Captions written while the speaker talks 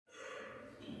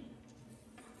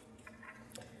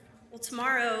Well,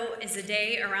 tomorrow is a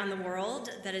day around the world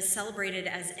that is celebrated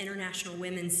as International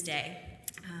Women's Day.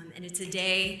 And it's a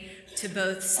day to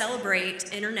both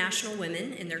celebrate international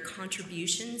women and their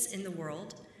contributions in the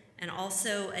world, and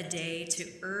also a day to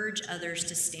urge others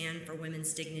to stand for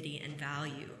women's dignity and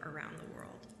value around the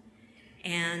world.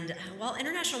 And while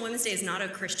International Women's Day is not a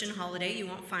Christian holiday, you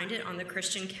won't find it on the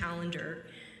Christian calendar,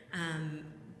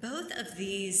 both of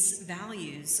these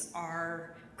values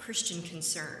are Christian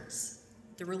concerns.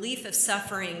 The relief of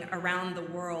suffering around the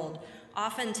world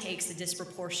often takes a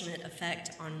disproportionate effect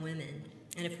on women.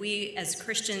 And if we as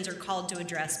Christians are called to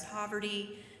address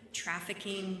poverty,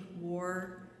 trafficking,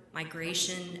 war,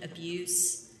 migration,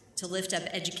 abuse, to lift up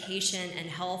education and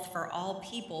health for all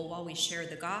people while we share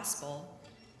the gospel,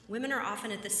 women are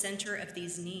often at the center of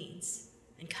these needs.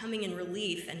 And coming in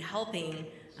relief and helping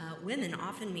women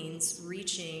often means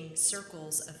reaching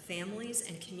circles of families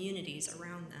and communities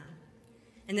around them.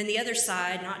 And then the other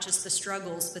side, not just the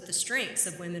struggles, but the strengths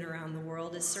of women around the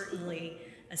world, is certainly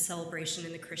a celebration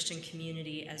in the Christian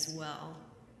community as well.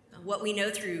 What we know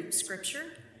through Scripture,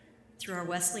 through our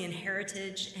Wesleyan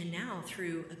heritage, and now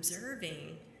through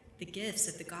observing the gifts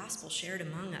of the gospel shared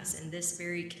among us in this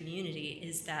very community,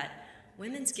 is that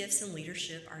women's gifts and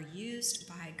leadership are used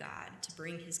by God to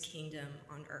bring his kingdom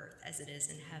on earth as it is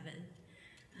in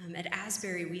heaven. At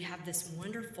Asbury, we have this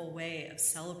wonderful way of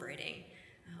celebrating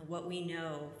what we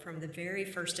know from the very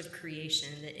first of creation,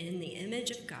 that in the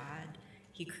image of God,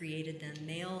 he created them,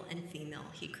 male and female,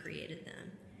 he created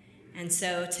them. And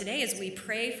so today, as we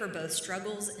pray for both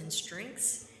struggles and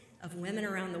strengths of women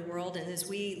around the world, and as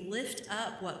we lift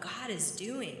up what God is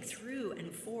doing through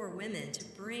and for women to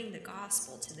bring the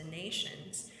gospel to the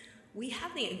nations, we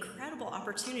have the incredible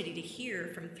opportunity to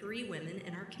hear from three women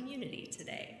in our community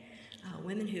today,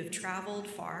 women who have traveled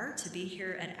far to be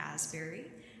here at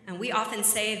Asbury. And we often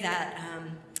say that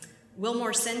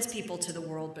Wilmore sends people to the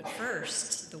world, but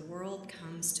first, the world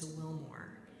comes to Wilmore.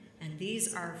 And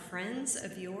these are friends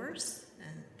of yours.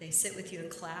 They sit with you in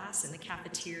class, in the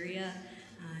cafeteria.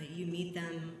 You meet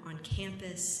them on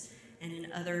campus and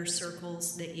in other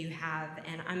circles that you have.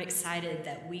 And I'm excited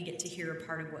that we get to hear a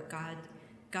part of what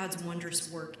God's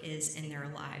wondrous work is in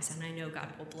their lives. And I know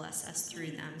God will bless us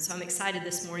through them. So I'm excited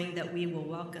this morning that we will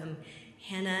welcome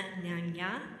Hannah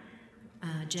Nyanya,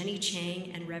 Jenny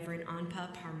Chang, and Reverend Anpa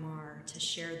Parmar to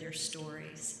share their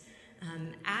stories.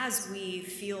 As we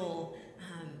feel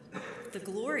the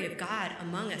glory of God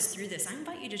among us through this, I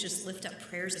invite you to just lift up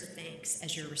prayers of thanks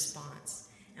as your response.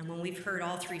 And when we've heard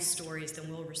all three stories, then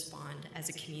we'll respond as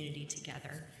a community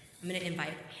together. I'm going to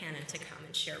invite Hannah to come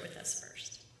and share with us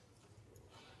first.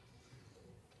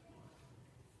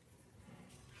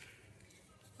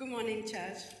 Good morning,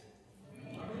 church.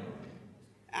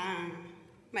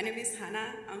 My name is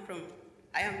Hannah.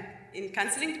 I am in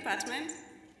counseling department,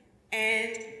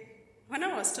 and when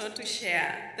I was told to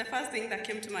share, the first thing that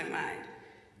came to my mind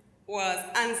was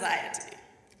anxiety.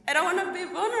 I don't want to be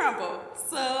vulnerable,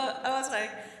 so I was like,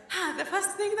 the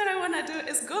first thing that I want to do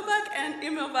is go back and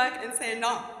email back and say,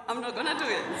 no, I'm not going to do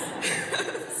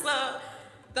it. So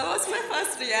that was my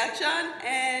first reaction,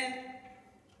 and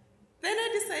then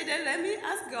I decided, let me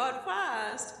ask God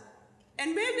first.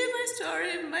 And maybe my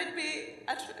story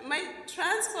might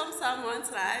transform someone's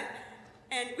life,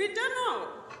 and we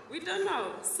don't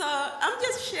know. So I'm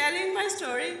just sharing my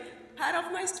story, part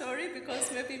of my story,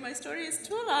 because maybe my story is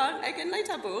too long. I can write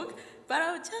a book, but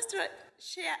I'll just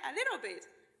share a little bit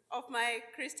of my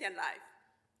Christian life.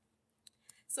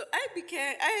 So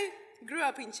I grew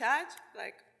up in church,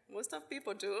 like most of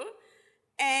people do,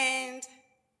 and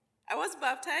I was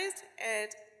baptized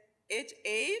at age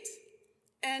 8.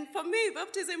 And for me,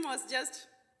 baptism was just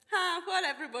what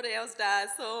everybody else does.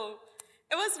 So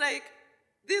it was like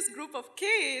this group of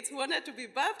kids wanted to be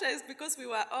baptized because we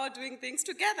were all doing things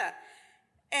together.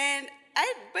 And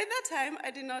by that time, I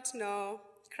did not know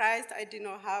Christ. I did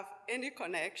not have any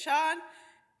connection.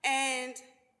 And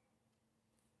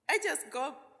I just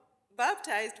got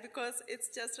baptized because it's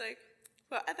just like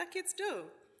what other kids do.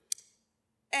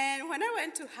 And when I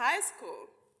went to high school,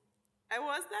 I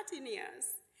was 13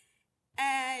 years.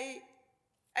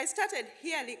 I started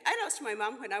hearing. I lost my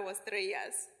mom when I was 3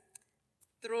 years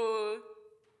through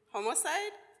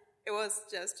homicide. It was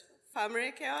just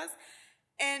family chaos.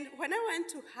 And when I went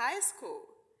to high school,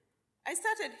 I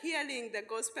started hearing the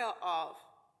gospel of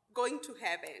going to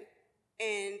heaven.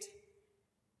 And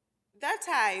that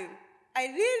time, I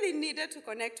really needed to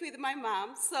connect with my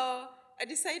mom. So I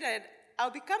decided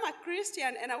I'll become a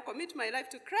Christian and I'll commit my life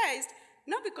to Christ,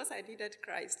 not because I needed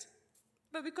Christ,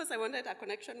 but because I wanted a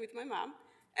connection with my mom.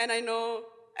 And I know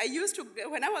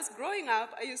when I was growing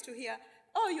up, I used to hear,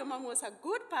 oh, your mom was a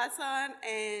good person,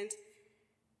 and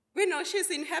we know she's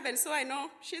in heaven, so I know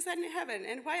she's in heaven.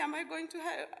 And why am I going to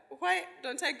heaven? Why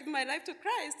don't I give my life to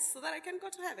Christ so that I can go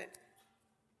to heaven?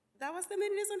 That was the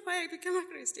main reason why I became a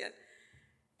Christian.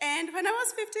 And when I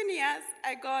was 15 years,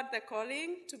 I got the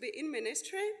calling to be in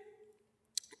ministry.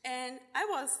 And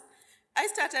I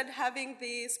started having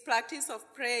this practice of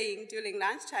praying during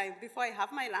lunchtime before I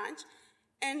have my lunch.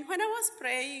 And when I was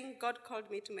praying, God called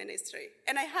me to ministry.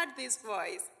 And I heard this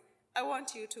voice, I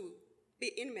want you to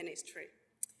be in ministry.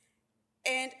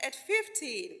 And at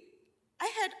 15,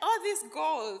 I had all these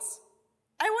goals.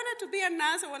 I wanted to be a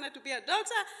nurse, I wanted to be a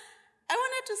doctor, I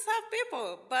wanted to serve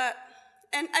people.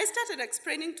 And I started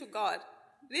explaining to God,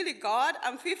 really, God,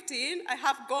 I'm 15, I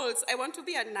have goals, I want to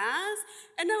be a nurse,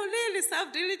 and I will really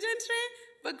serve diligently.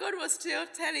 But God was still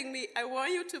telling me, I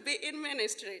want you to be in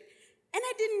ministry. And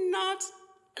I did not,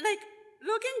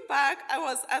 looking back, I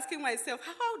was asking myself,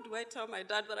 how do I tell my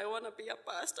dad that I want to be a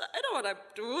pastor? I don't want to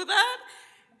do that.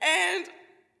 And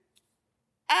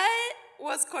I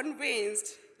was convinced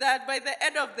that by the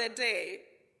end of the day,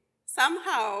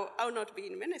 somehow I will not be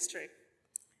in ministry.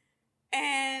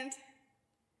 And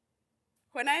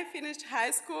when I finished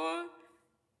high school,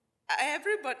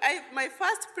 my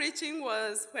first preaching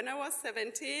was when I was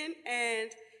 17,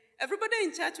 and everybody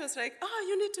in church was like, oh,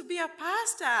 you need to be a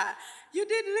pastor. You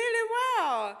did really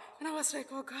well. And I was like,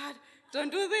 oh, God,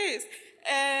 don't do this.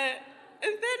 And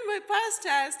then my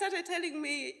pastor started telling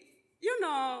me, you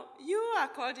know, you are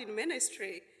called in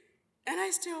ministry. And I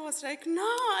still was like, no,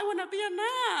 I want to be a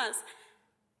nurse.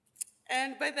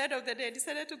 And by the end of the day, I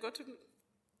decided to go to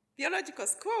theological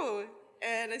school,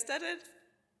 and I started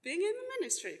being in the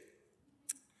ministry.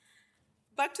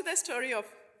 Back to the story of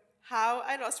how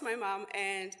I lost my mom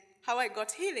and how I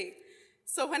got healing.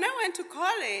 So when I went to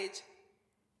college,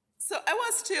 so I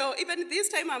was still, even this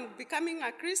time I'm becoming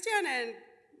a Christian and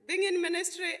being in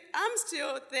ministry, I'm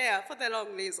still there for the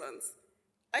long reasons.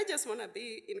 I just want to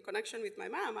be in connection with my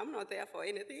mom. I'm not there for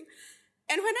anything.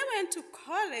 And when I went to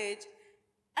college,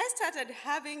 I started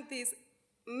having this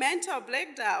mental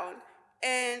breakdown.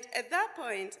 And at that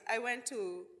point, I went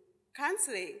to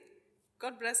counseling.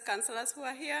 God bless counselors who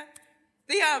are here.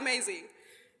 They are amazing.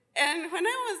 And when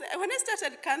I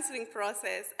started counseling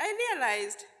process, I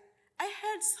realized I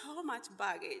had so much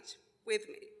baggage with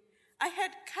me. I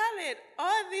had carried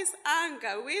all this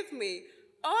anger with me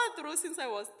all through since I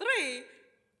was 3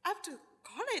 up to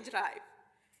college life.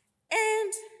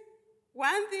 And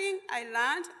one thing I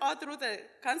learned all through the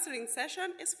counseling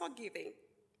session is forgiving.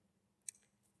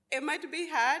 It might be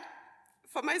hard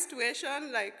for my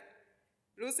situation, like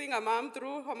losing a mom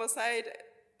through homicide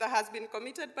that has been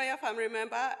committed by a family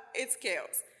member. It's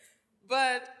chaos.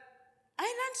 But I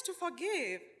learned to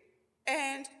forgive.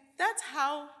 And that's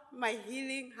how my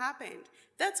healing happened.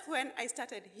 That's when I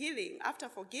started healing, after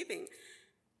forgiving.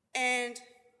 And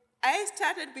I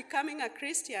started becoming a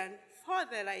Christian for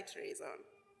the right reason.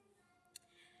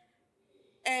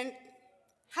 And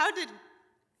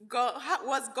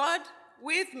was God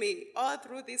with me all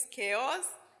through this chaos?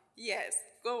 Yes,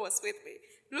 God was with me.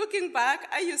 Looking back,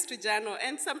 I used to journal,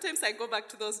 and sometimes I go back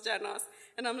to those journals,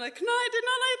 and I'm like, no, I did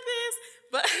not like this.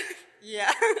 But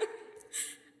yeah,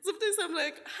 sometimes I'm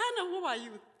like, Hannah, what were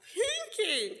you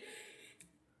thinking?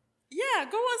 Yeah,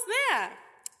 God was there.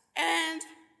 And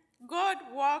God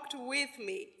walked with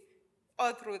me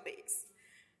all through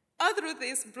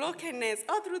this brokenness,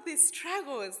 all through these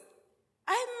struggles.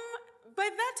 By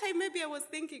that time, maybe I was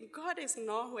thinking, God is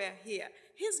nowhere here.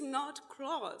 He's not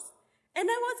close. And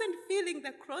I wasn't feeling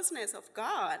the closeness of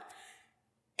God.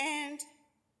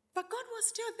 But God was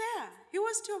still there. He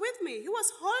was still with me. He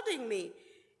was holding me.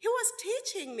 He was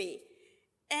teaching me.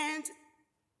 And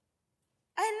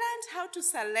I learned how to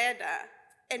surrender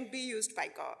and be used by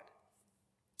God.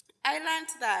 I learned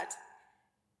that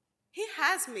He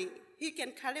has me. He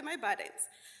can carry my burdens.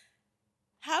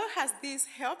 How has this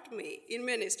helped me in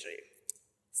ministry?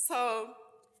 So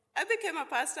I became a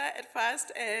pastor at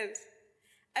first, and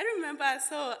I remember,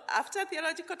 so after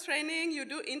theological training, you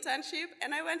do internship,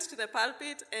 and I went to the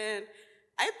pulpit, and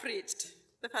I preached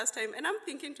the first time, and I'm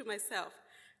thinking to myself,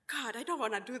 God, I don't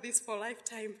want to do this for a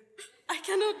lifetime. I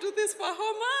cannot do this for a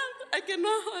whole month. I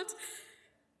cannot.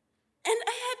 And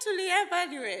I had to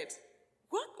reevaluate.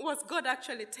 What was God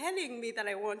actually telling me that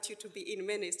I want you to be in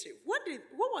ministry? What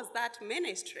was that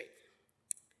ministry?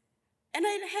 And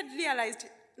I had realized,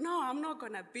 no, I'm not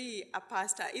going to be a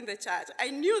pastor in the church.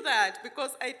 I knew that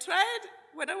because I tried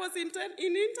when I was in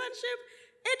internship.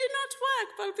 It did not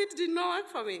work. Pulpit did not work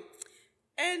for me.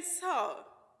 And so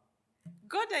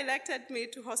God directed me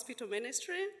to hospital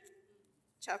ministry,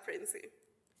 chaplaincy.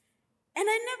 And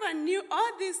I never knew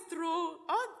all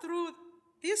through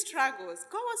these struggles,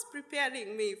 God was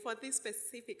preparing me for this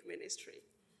specific ministry.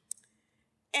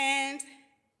 And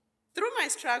through my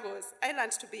struggles, I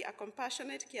learned to be a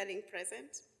compassionate, caring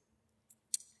present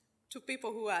to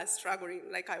people who are struggling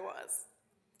like I was.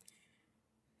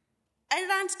 I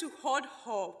learned to hold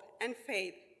hope and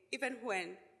faith even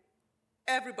when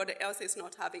everybody else is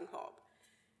not having hope.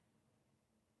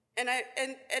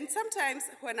 And sometimes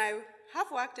when I have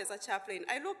worked as a chaplain,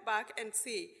 I look back and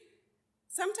see,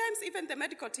 sometimes even the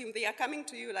medical team, they are coming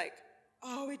to you like,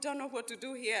 oh, we don't know what to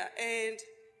do here. And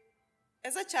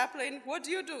as a chaplain, what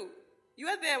do? You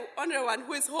are the only one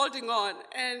who is holding on,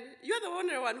 and you are the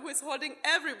only one who is holding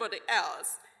everybody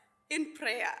else in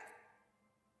prayer.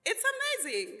 It's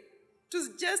amazing to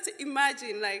just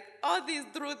imagine, like,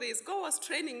 through this, God was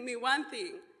training me one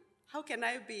thing. How can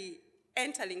I be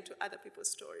entering to other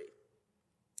people's story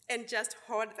and just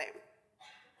hold them?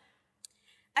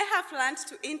 I have learned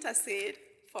to intercede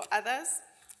for others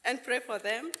and pray for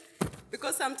them,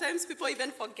 because sometimes people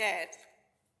even forget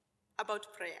about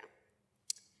prayer.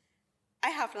 I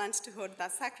have learned to hold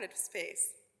that sacred space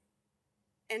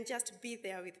and just be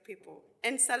there with people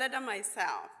and surrender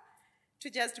myself to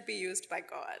just be used by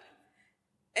God.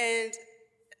 And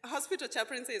hospital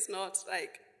chaplaincy is not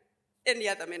like any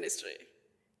other ministry.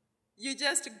 You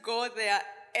just go there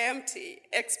empty,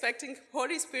 expecting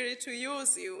Holy Spirit to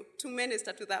use you to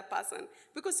minister to that person,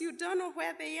 because you don't know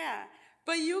where they are.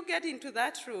 But you get into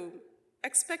that room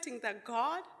expecting that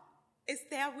God is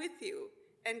there with you,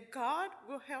 and God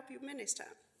will help you minister.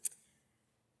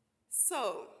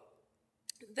 So,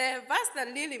 the verse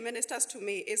that really ministers to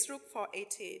me is Luke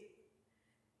 4:18.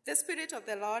 The Spirit of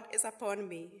the Lord is upon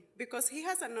me, because he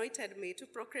has anointed me to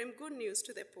proclaim good news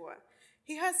to the poor.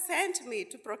 He has sent me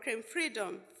to proclaim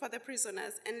freedom for the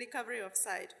prisoners and recovery of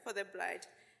sight for the blind,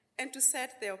 and to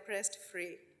set the oppressed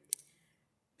free.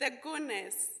 The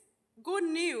goodness, good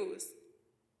news,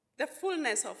 the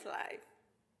fullness of life.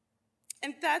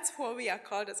 And that's what we are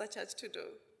called as a church to do,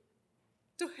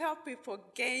 to help people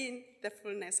gain the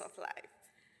fullness of life.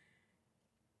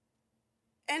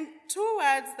 And two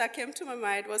words that came to my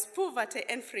mind was poverty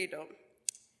and freedom.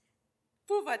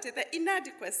 Poverty, the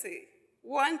inadequacy,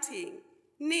 wanting,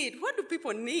 need. What do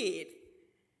people need?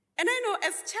 And I know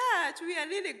as church, we are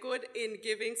really good in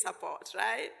giving support,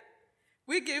 right?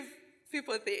 We give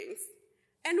people things.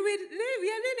 And we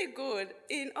are really good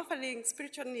in offering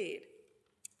spiritual need.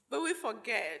 But we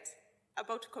forget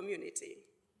about community.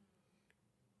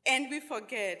 And we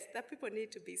forget that people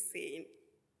need to be seen.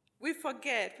 We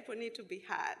forget people need to be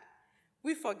heard.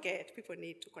 We forget people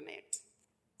need to connect.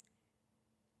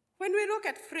 When we look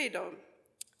at freedom,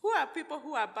 who are people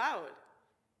who are bound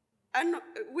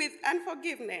with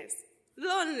unforgiveness,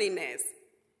 loneliness,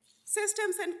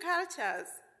 systems and cultures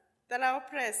that are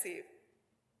oppressive?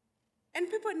 And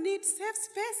people need safe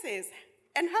spaces.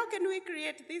 And how can we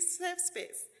create this safe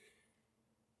space?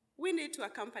 We need to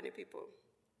accompany people.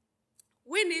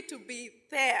 We need to be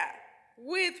there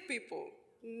with people,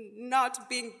 not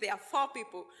being there for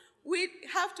people. We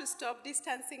have to stop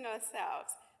distancing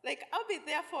ourselves. Like, I'll be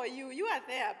there for you. You are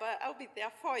there, but I'll be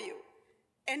there for you.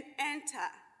 And enter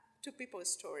to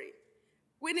people's story.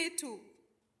 We need to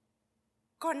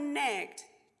connect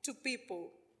to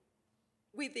people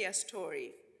with their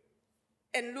story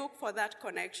and look for that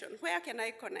connection. Where can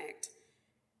I connect?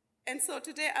 And so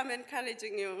today I'm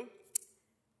encouraging you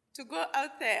to go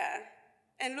out there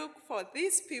and look for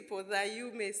these people that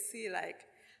you may see like,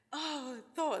 oh,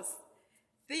 those,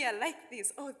 they are like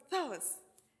this. Oh, those,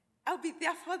 I'll be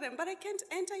there for them, but I can't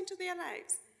enter into their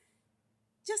lives.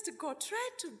 Just go, try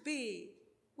to be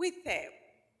with them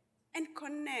and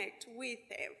connect with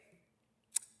them.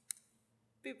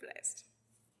 Be blessed.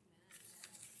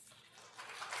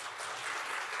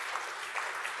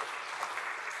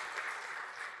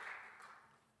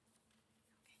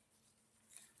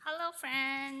 Hello,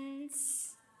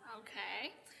 friends.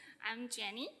 Okay, I'm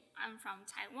Jenny. I'm from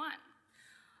Taiwan.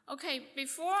 Okay,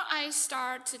 before I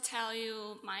start to tell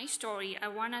you my story, I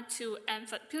wanted to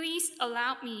please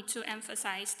allow me to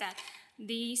emphasize that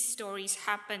these stories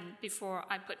happened before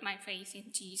I put my faith in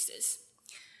Jesus.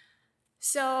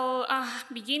 So,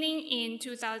 beginning in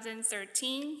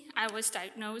 2013, I was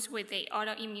diagnosed with an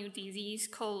autoimmune disease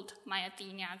called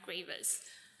myasthenia gravis.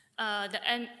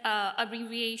 The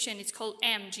abbreviation is called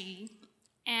MG,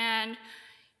 and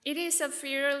it is a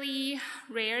fairly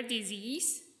rare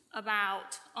disease.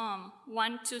 About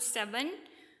 1 to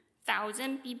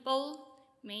 7,000 people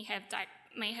may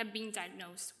have been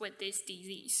diagnosed with this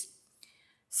disease.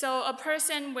 So a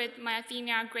person with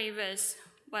myasthenia gravis,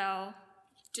 well,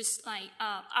 just like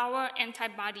our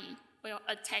antibody will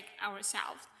attack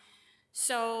ourselves.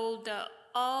 So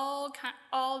all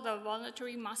the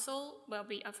voluntary muscle will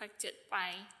be affected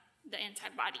by the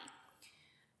antibody.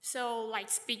 So like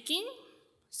speaking,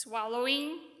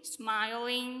 swallowing,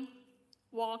 smiling,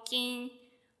 walking,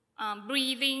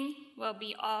 breathing will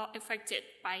be all affected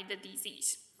by the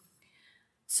disease.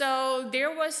 So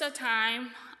there was a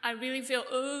time I really feel,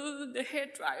 the hair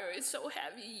dryer is so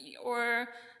heavy, or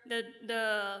the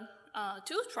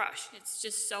toothbrush, it's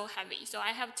just so heavy. So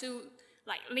I have to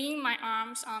like lean my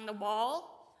arms on the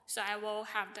wall so I will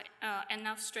have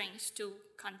enough strength to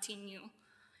continue.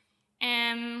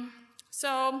 And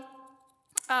so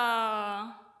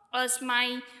as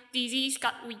my disease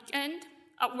got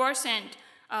worsened,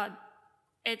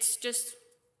 it's just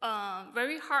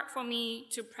very hard for me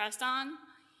to press on.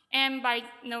 And by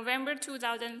November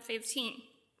 2015,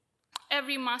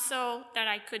 every muscle that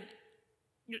I could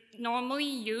normally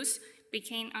use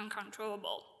became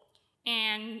uncontrollable.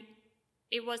 And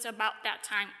it was about that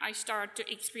time I started to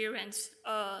experience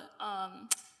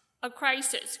a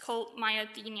crisis called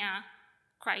myasthenia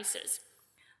crisis.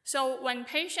 So when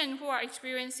patients who are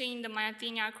experiencing the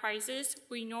myasthenia crisis,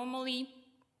 we normally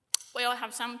will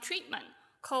have some treatment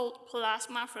called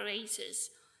plasmapheresis.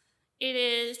 It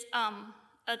is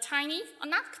a tiny,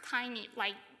 not tiny,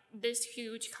 like this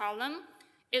huge column.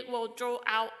 It will draw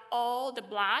out all the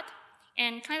blood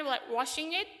and kind of like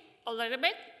washing it a little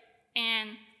bit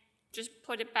and just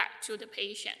put it back to the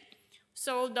patient.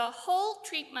 So the whole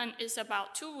treatment is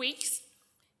about 2 weeks,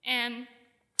 and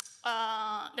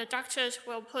the doctors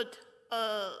will put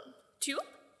a tube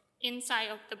inside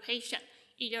of the patient,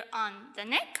 either on the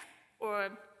neck or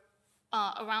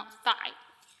around thigh.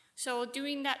 So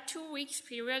during that 2 weeks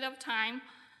period of time,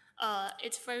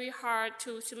 it's very hard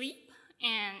to sleep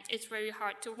and it's very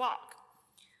hard to walk.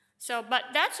 So, but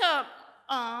that's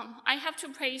I have to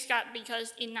praise God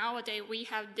because nowadays we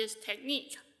have this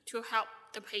technique to help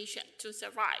the patient to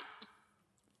survive.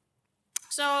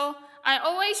 So I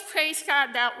always praise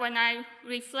God that when I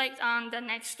reflect on the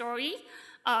next story,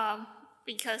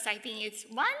 because I think it's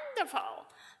wonderful.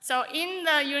 So in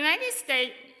the United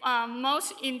States,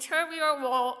 most interior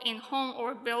wall in home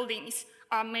or buildings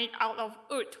are made out of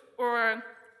wood or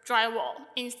drywall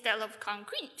instead of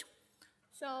concrete.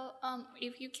 So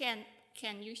if you can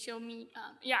you show me?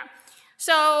 Yeah.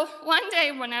 So one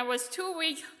day when I was too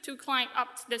weak to climb up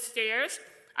the stairs,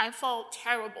 I fell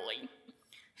terribly,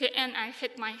 and I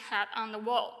hit my head on the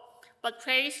wall. But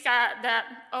praise God that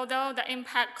although the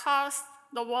impact caused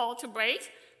the wall to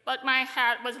break, but my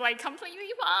head was like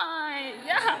completely fine.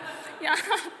 Yeah.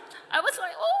 I was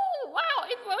like, oh, wow,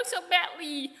 it broke so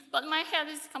badly, but my head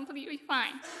is completely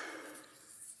fine.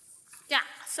 Yeah,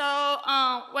 so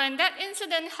when that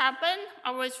incident happened,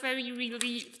 I was very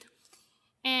relieved.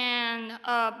 And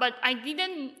but I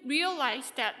didn't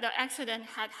realize that the accident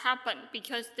had happened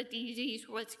because the disease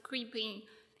was creeping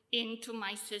into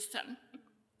my system.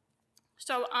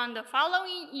 So on the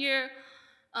following year,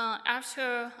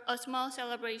 after a small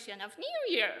celebration of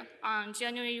New Year on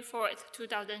January 4th,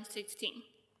 2016,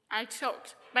 I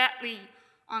choked badly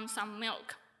on some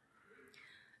milk.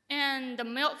 And the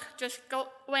milk just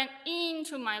went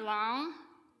into my lung,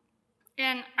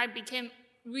 and I became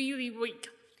really weak,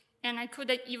 and I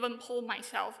couldn't even pull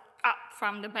myself up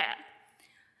from the bed.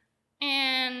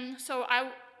 And so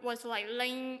I was like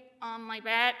laying on my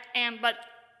bed, but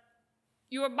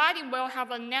your body will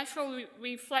have a natural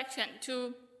reflection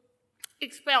to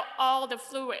expel all the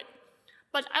fluid.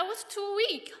 But I was too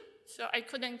weak, so I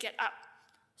couldn't get up.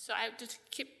 So I just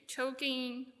kept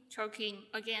choking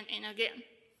again and again.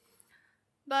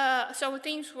 But so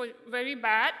things were very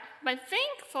bad, but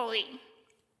thankfully,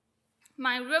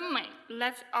 my roommate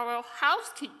left our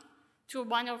house key to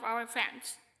one of our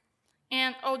friends.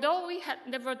 And although we had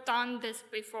never done this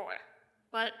before,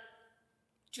 but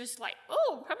just like,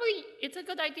 probably it's a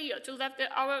good idea to leave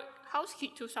our house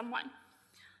key to someone.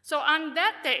 So on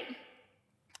that day,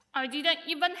 I didn't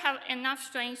even have enough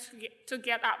strength to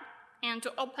get up and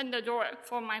to open the door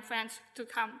for my friends to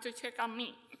come to check on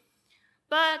me.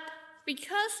 But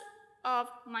because of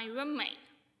my roommate,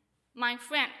 my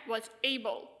friend was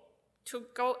able to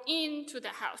go into the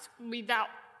house without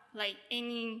like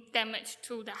any damage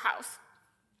to the house.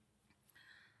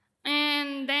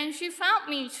 And then she found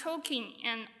me choking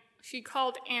and she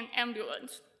called an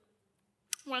ambulance.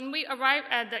 When we arrived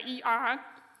at the ER,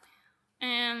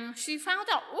 and she found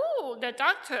out, the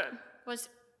doctor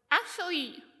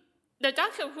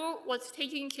who was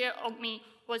taking care of me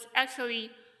was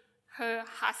actually her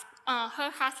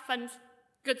husband's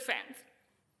good friend.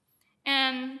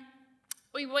 And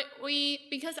we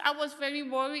because I was very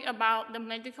worried about the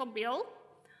medical bill,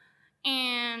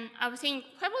 And I was thinking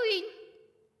probably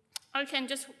I can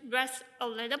just rest a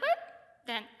little bit,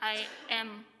 then I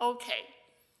am okay.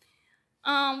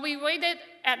 We waited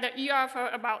at the ER for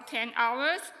about 10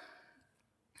 hours.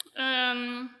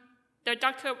 The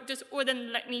doctor just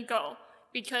wouldn't let me go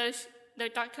because the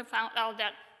doctor found out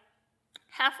that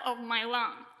half of my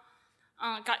lung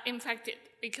got infected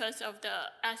because of the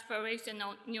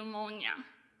aspirational pneumonia.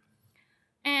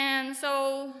 And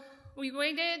so we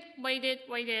waited,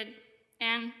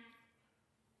 and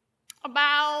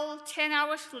about 10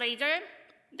 hours later,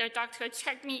 the doctor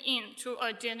checked me in to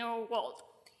a general ward.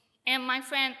 And my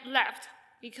friend left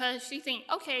because she think,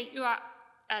 okay, you are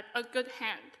at a good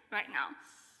hand right now.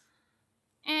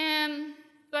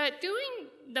 But during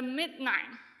the midnight,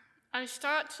 I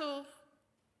start to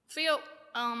feel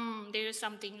there is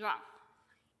something wrong.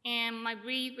 And my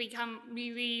breath become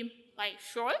really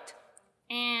short.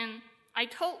 And I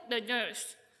told the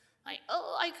nurse,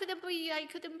 I couldn't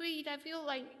breathe, I feel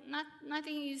like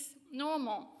nothing is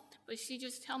normal. But she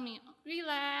just tell me,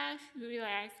 relax.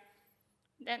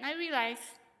 Then I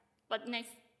relaxed, but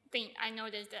next thing I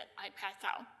noticed that I passed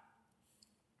out.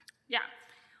 Yeah.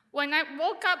 When I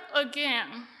woke up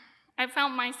again, I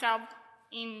found myself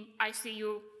in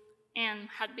ICU and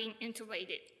had been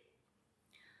intubated.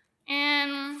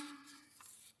 And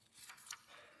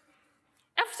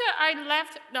after I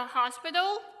left the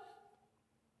hospital,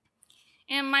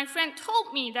 and my friend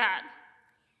told me that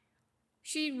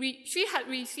she had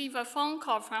received a phone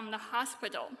call from the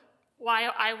hospital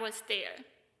while I was there.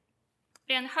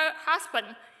 And her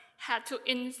husband had to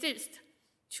insist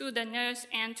to the nurse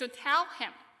and to tell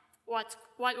him what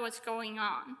was going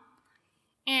on.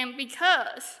 And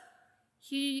because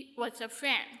he was a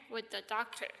friend with the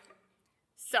doctor,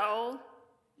 so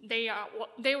they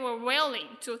were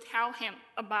willing to tell him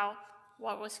about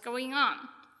what was going on.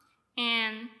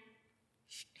 And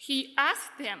he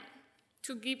asked them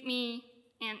to give me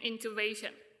an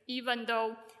intubation, even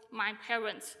though my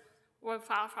parents were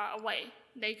far away.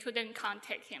 They couldn't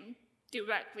contact him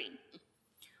directly.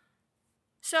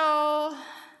 So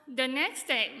the next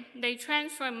day, they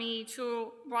transferred me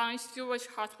to Bronx Jewish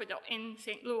Hospital in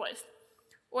St. Louis,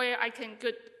 where I can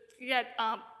get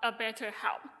a better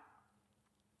help.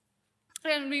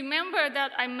 And remember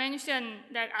that I mentioned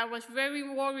that I was very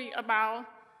worried about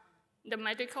the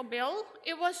medical bill.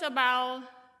 It was about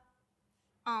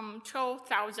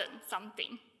 12,000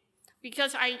 something,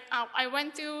 because I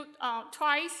went through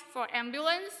twice for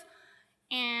ambulance,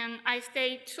 and I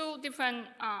stayed 2 different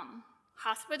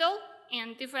hospital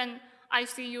and different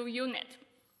ICU unit.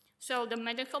 So the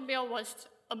medical bill was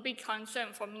a big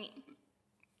concern for me.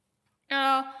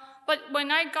 But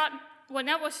when I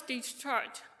was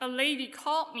discharged, a lady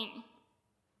called me.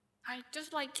 I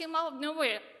just came out of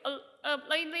nowhere. A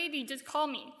lady just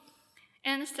called me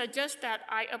and suggested that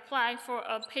I apply for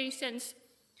a patient's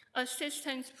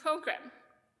assistance program.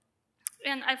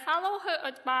 And I followed her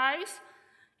advice,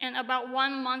 and about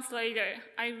 1 month later,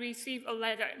 I received a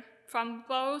letter from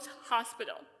both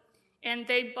hospitals, and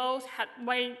they both had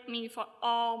waived me for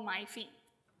all my fees.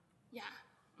 Yeah.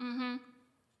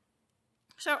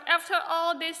 So after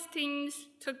all these things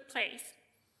took place,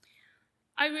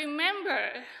 I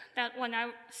remember that when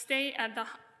I stayed at the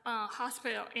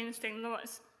hospital in St.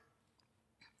 Louis,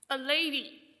 a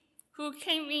lady who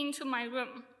came into my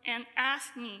room and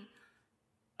asked me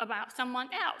about someone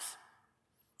else.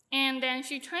 And then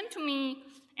she turned to me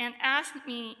and asked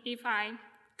me if I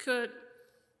could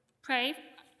pray,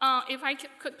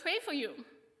 could pray for you.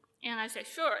 And I said,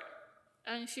 sure.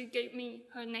 And she gave me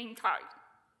her name card.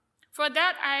 For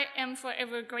that, I am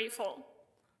forever grateful.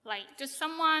 Just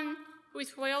someone who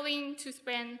is willing to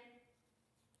spend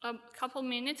a couple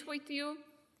minutes with you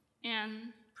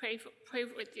and pray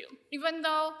with you. Even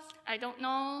though I don't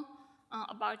know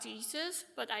about Jesus,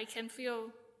 but I can feel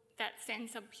that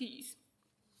sense of peace.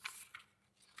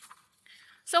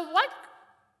 So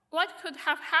what could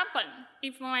have happened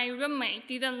if my roommate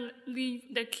didn't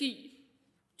leave the key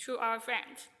to our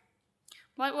friends?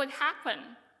 What would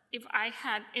happen if I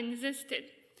had insisted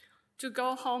to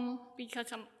go home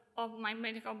because of my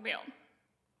medical bill?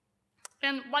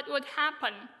 And what would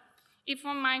happen if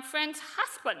my friend's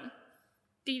husband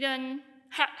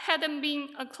hadn't been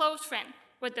a close friend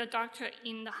with the doctor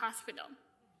in the hospital?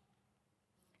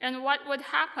 And what would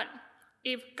happen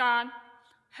if God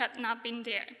had not been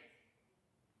there?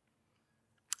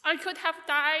 I could have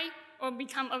died or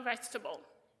become a vegetable.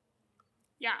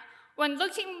 Yeah. When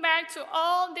looking back to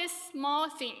all these small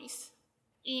things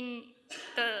in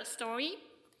the story,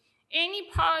 any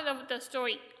part of the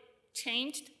story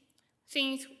changed,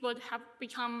 things would have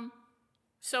become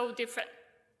so different.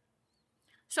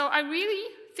 So I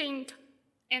really think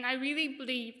and I really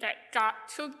believe that God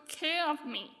took care of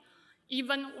me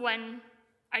even when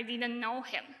I didn't know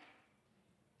Him.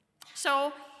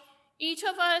 So each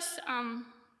of us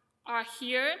are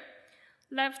here,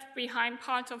 left behind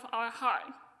parts of our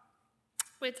heart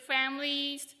with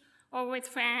families or with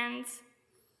friends,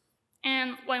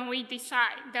 and when we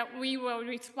decide that we will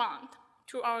respond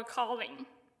to our calling.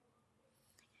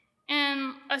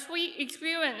 And as we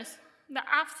experience the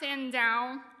ups and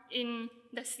downs in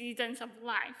the seasons of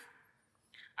life,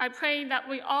 I pray that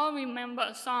we all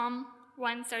remember Psalm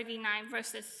 139,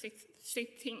 verses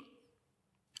 16.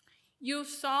 You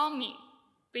saw me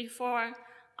before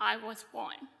I was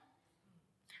born.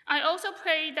 I also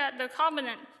pray that the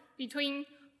covenant between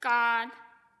God,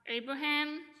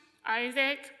 Abraham,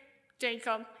 Isaac,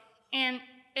 Jacob, and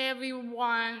every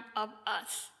one of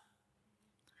us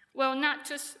will not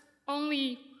just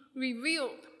only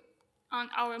revealed on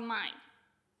our mind,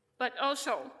 but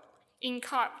also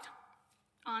encarved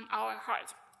on our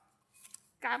heart.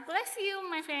 God bless you,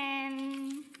 my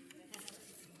friend.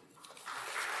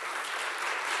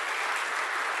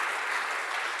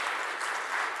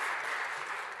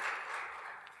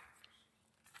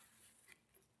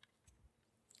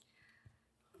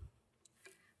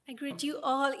 I greet you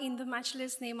all in the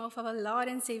matchless name of our Lord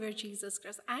and Savior Jesus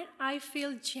Christ. And I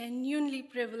feel genuinely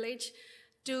privileged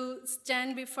to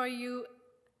stand before you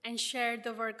and share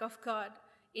the work of God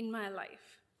in my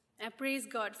life. I praise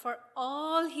God for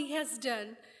all He has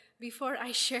done before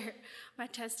I share my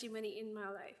testimony in my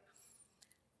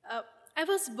life. I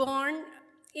was born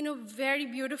in a very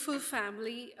beautiful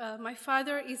family. My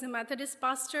father is a Methodist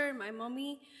pastor.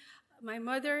 My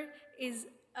mother is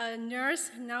a nurse.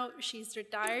 Now she's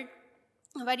retired,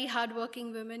 a very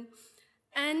hardworking woman.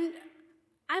 And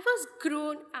I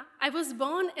was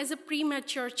born as a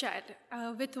premature child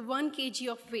with 1 kg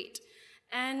of weight.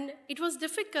 And it was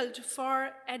difficult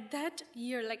at that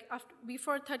year,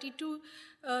 before 32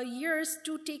 years,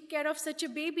 to take care of such a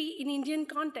baby in Indian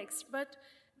context. But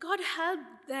God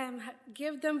helped them,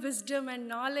 gave them wisdom and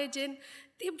knowledge, and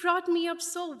they brought me up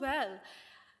so well.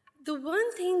 The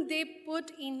one thing they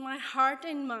put in my heart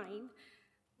and mind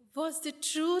was the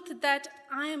truth that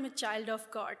I am a child of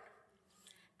God.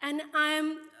 And I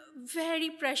am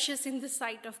very precious in the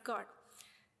sight of God.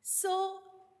 So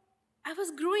I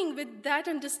was growing with that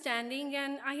understanding,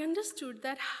 and I understood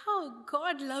that how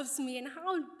God loves me and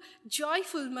how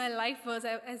joyful my life was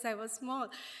as I was small.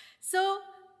 So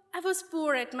I was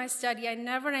poor at my study. I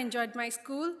never enjoyed my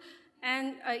school.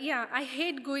 And I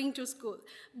hate going to school.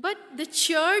 But the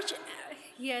church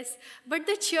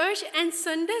and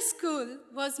Sunday school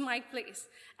was my place.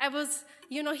 I was,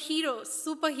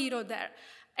 superhero there.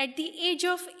 At the age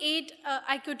of 8,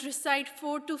 I could recite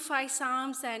 4 to 5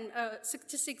 Psalms and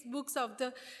 66 books of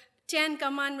the 10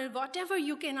 Commandments. Whatever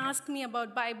you can ask me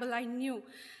about Bible, I knew.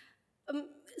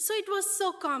 So it was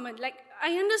so common.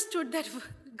 I understood that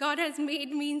God has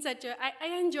made me in I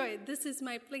enjoy it. This is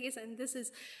my place, and this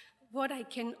is what I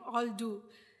can all do.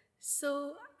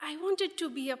 So I wanted to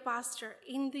be a pastor.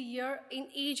 In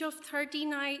age of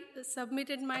 13, I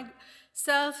submitted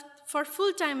myself for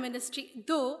full-time ministry,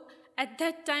 though at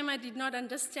that time I did not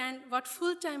understand what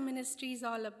full-time ministry is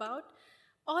all about.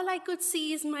 All I could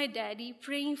see is my daddy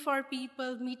praying for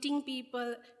people, meeting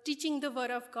people, teaching the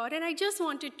word of God, and I just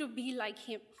wanted to be like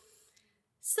him.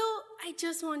 So I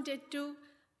just wanted to,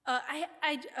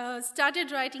 I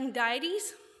started writing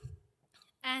diaries.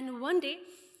 And one day,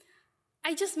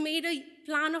 I just made a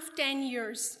plan of 10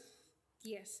 years.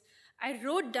 Yes, I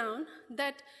wrote down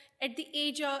that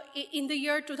in the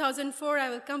year 2004, I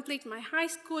will complete my high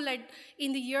school.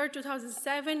 In the year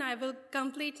 2007, I will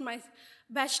complete my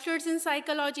bachelor's in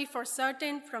psychology from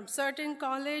certain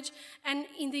college. And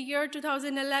in the year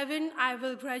 2011, I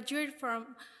will graduate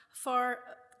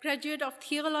graduate of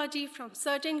theology from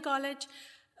certain college,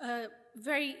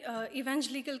 very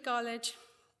evangelical college.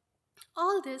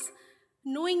 All this,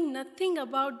 knowing nothing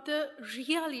about the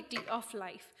reality of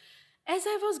life. As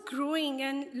I was growing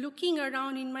and looking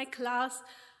around in my class,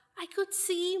 I could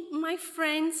see my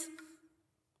friends,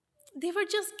 they were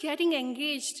just getting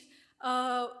engaged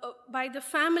by the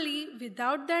family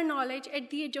without their knowledge at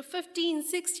the age of 15,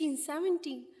 16,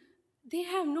 17. They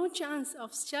have no chance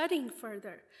of studying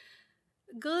further.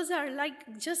 Girls are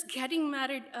just getting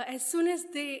married as soon as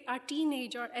they are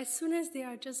teenage or as soon as they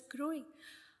are just growing.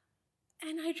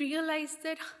 And I realized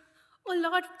that, oh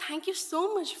Lord, thank you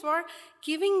so much for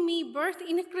giving me birth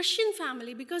in a Christian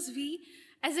family, because we,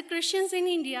 as a Christians in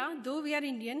India, though we are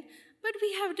Indian, but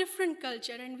we have different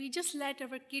culture, and we just let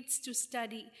our kids to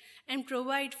study and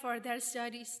provide for their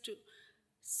studies too.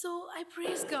 So I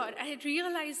praise God. I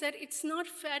realized that it's not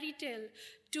fairy tale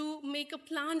to make a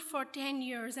plan for 10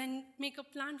 years and make a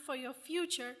plan for your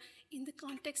future in the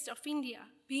context of India,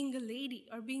 being a lady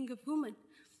or being a woman.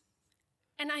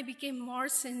 And I became more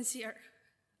sincere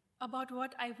about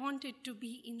what I wanted to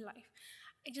be in life.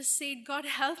 I just said, God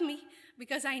help me,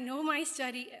 because I know my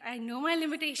study, I know my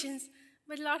limitations,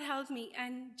 but Lord help me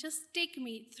and just take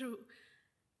me through.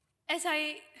 As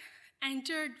I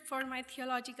entered for my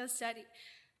theological study,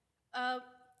 often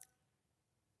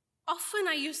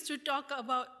I used to talk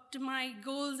about my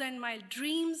goals and my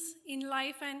dreams in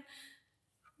life, and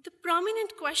the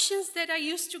prominent questions that I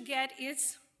used to get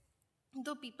is,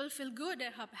 though people feel good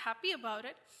and happy about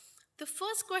it, the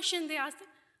first question they ask,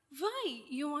 why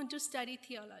you want to study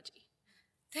theology?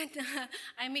 Then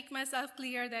I make myself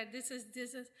clear that this is.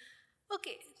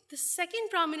 Okay, the second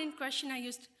prominent question I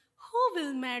used, who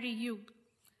will marry you?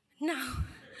 Now,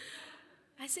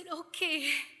 I said,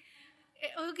 okay,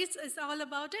 it's all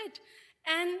about it.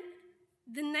 And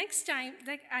the next time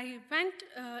that I went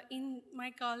in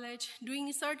my college doing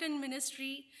a certain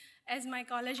ministry as my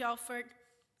college offered,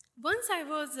 once I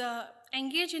was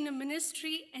engaged in a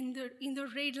ministry in the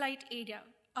red light area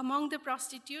among the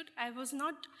prostitutes. I was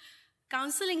not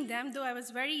counseling them, though I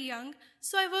was very young,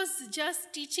 so I was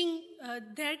just teaching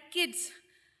their kids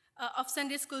of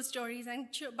Sunday school stories and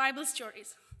Bible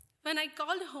stories. When I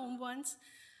called home once,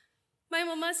 my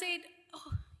mama said,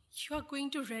 oh, you are going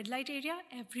to red light area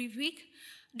every week?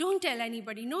 Don't tell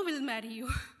anybody, no one will marry you.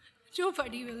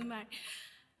 Nobody will marry.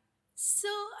 So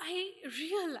I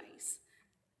realized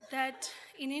that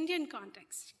in Indian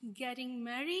context, getting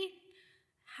married,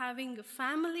 having a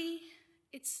family,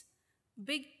 it's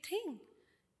big thing.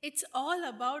 It's all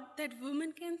about that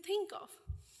women can think of.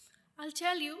 I'll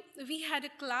tell you, we had a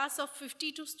class of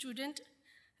 52 students.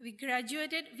 We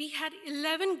graduated. We had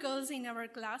 11 girls in our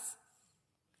class.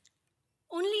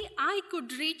 Only I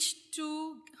could reach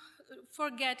for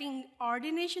getting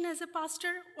ordination as a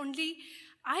pastor. Only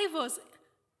I was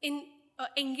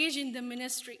engaged in the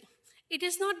ministry. It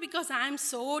is not because I'm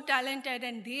so talented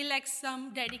and they lack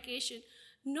some dedication.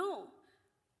 No.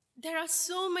 There are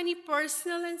so many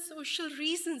personal and social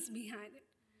reasons behind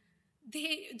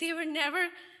it. They were never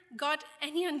got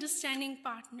any understanding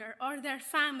partner or their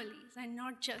families, and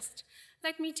not just.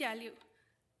 Let me tell you,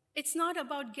 it's not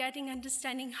about getting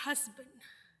understanding husband.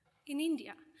 In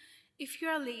India, if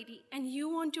you're a lady and you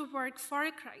want to work for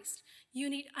Christ, you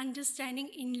need understanding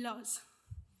in-laws.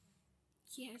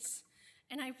 Yes,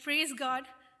 and I praise God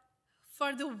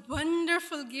for the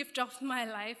wonderful gift of my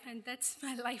life, and that's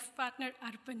my life partner,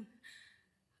 Arpan.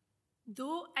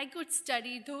 Though I could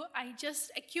study, though I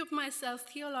just equip myself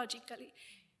theologically,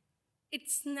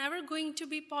 it's never going to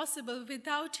be possible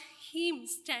without him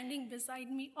standing beside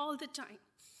me all the time.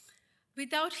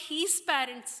 Without his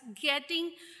parents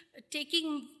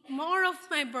taking more of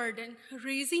my burden,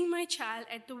 raising my child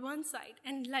at the one side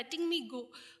and letting me go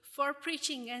for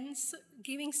preaching and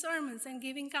giving sermons and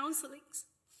giving counselings.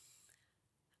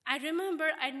 I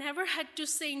remember I never had to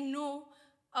say no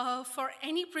for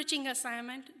any preaching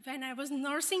assignment when I was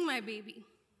nursing my baby.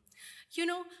 You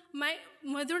know, my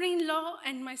mother-in-law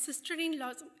and my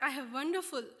sister-in-law, I have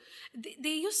wonderful,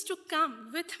 they used to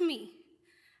come with me.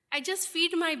 I just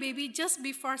feed my baby just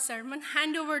before sermon,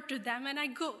 hand over to them, and I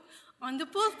go on the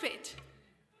pulpit.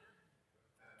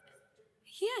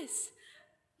 Yes,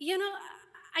 you know,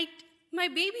 my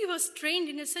baby was trained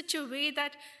in such a way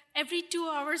that every 2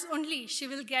 hours only she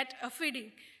will get a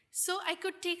feeding. So I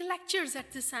could take lectures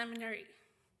at the seminary.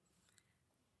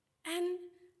 And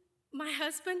my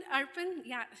husband, Arpan,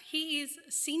 he is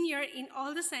senior in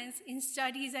all the sense, in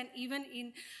studies and even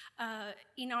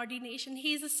in ordination.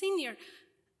 He is a senior.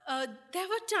 There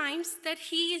were times that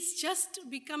he is just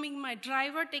becoming my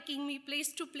driver, taking me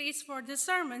place to place for the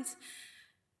sermons.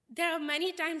 There are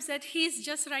many times that he is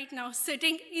just right now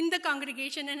sitting in the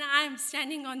congregation and I am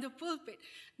standing on the pulpit.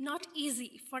 Not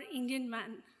easy for Indian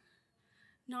man.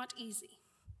 Not easy.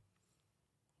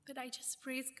 But I just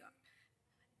praise God.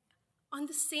 On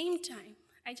the same time,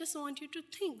 I just want you to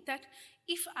think that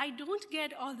if I don't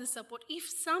get all the support, if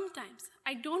sometimes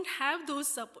I don't have those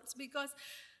supports, because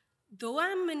though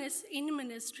I'm in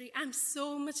ministry, I'm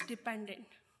so much dependent.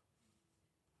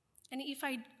 And if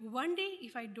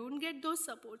I don't get those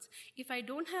supports, if I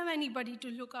don't have anybody to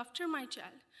look after my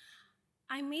child,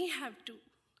 I may have to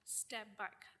step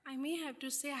back. I may have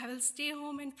to say, I will stay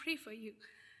home and pray for you.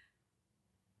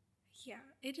 Yeah,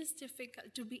 it is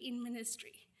difficult to be in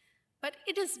ministry. But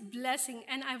it is blessing,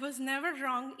 and I was never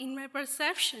wrong in my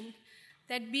perception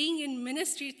that being in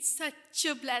ministry is such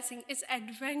a blessing. It's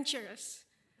adventurous.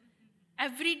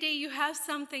 Every day you have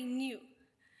something new.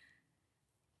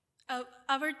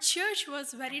 Our church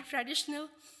was very traditional.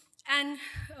 And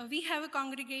we have a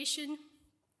congregation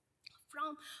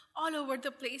from all over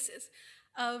the places.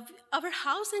 Our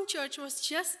house and church was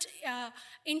just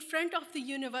in front of the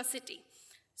university.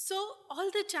 So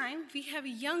all the time we have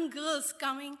young girls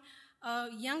coming,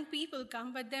 young people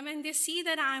come, but then when they see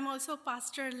that I'm also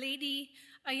pastor lady,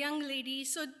 a young lady,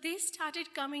 so they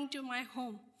started coming to my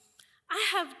home.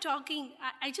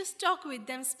 I just talk with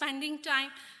them, spending time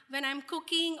when I'm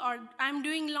cooking or I'm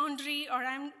doing laundry or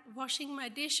I'm washing my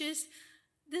dishes.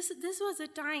 This was a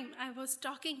time I was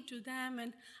talking to them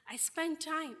and I spent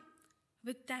time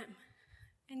with them.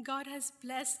 And God has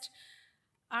blessed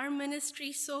our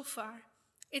ministry so far.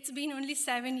 It's been only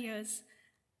 7 years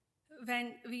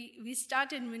when we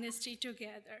started ministry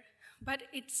together. But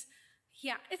it's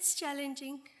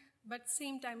challenging, but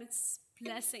same time it's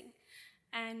blessing.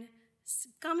 And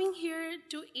coming here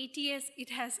to ATS,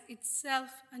 it has itself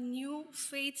a new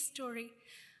faith story.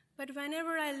 But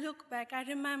whenever I look back, I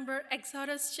remember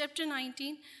Exodus chapter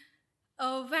 19,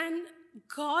 when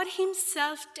God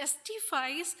himself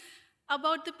testifies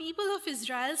about the people of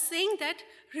Israel, saying that,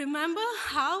 remember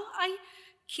how I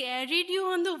carried you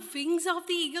on the wings of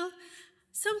the eagle?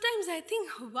 Sometimes I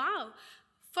think, wow,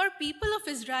 for people of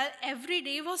Israel, every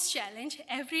day was challenge,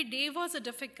 every day was a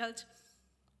difficult.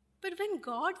 But when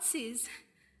God says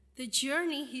the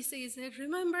journey, he says,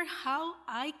 remember how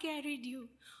I carried you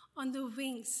on the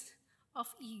wings of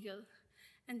eagle.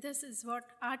 And this is what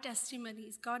our testimony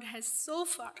is. God has so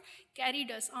far carried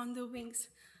us on the wings.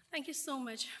 Thank you so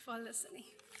much for listening.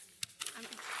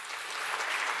 Amen.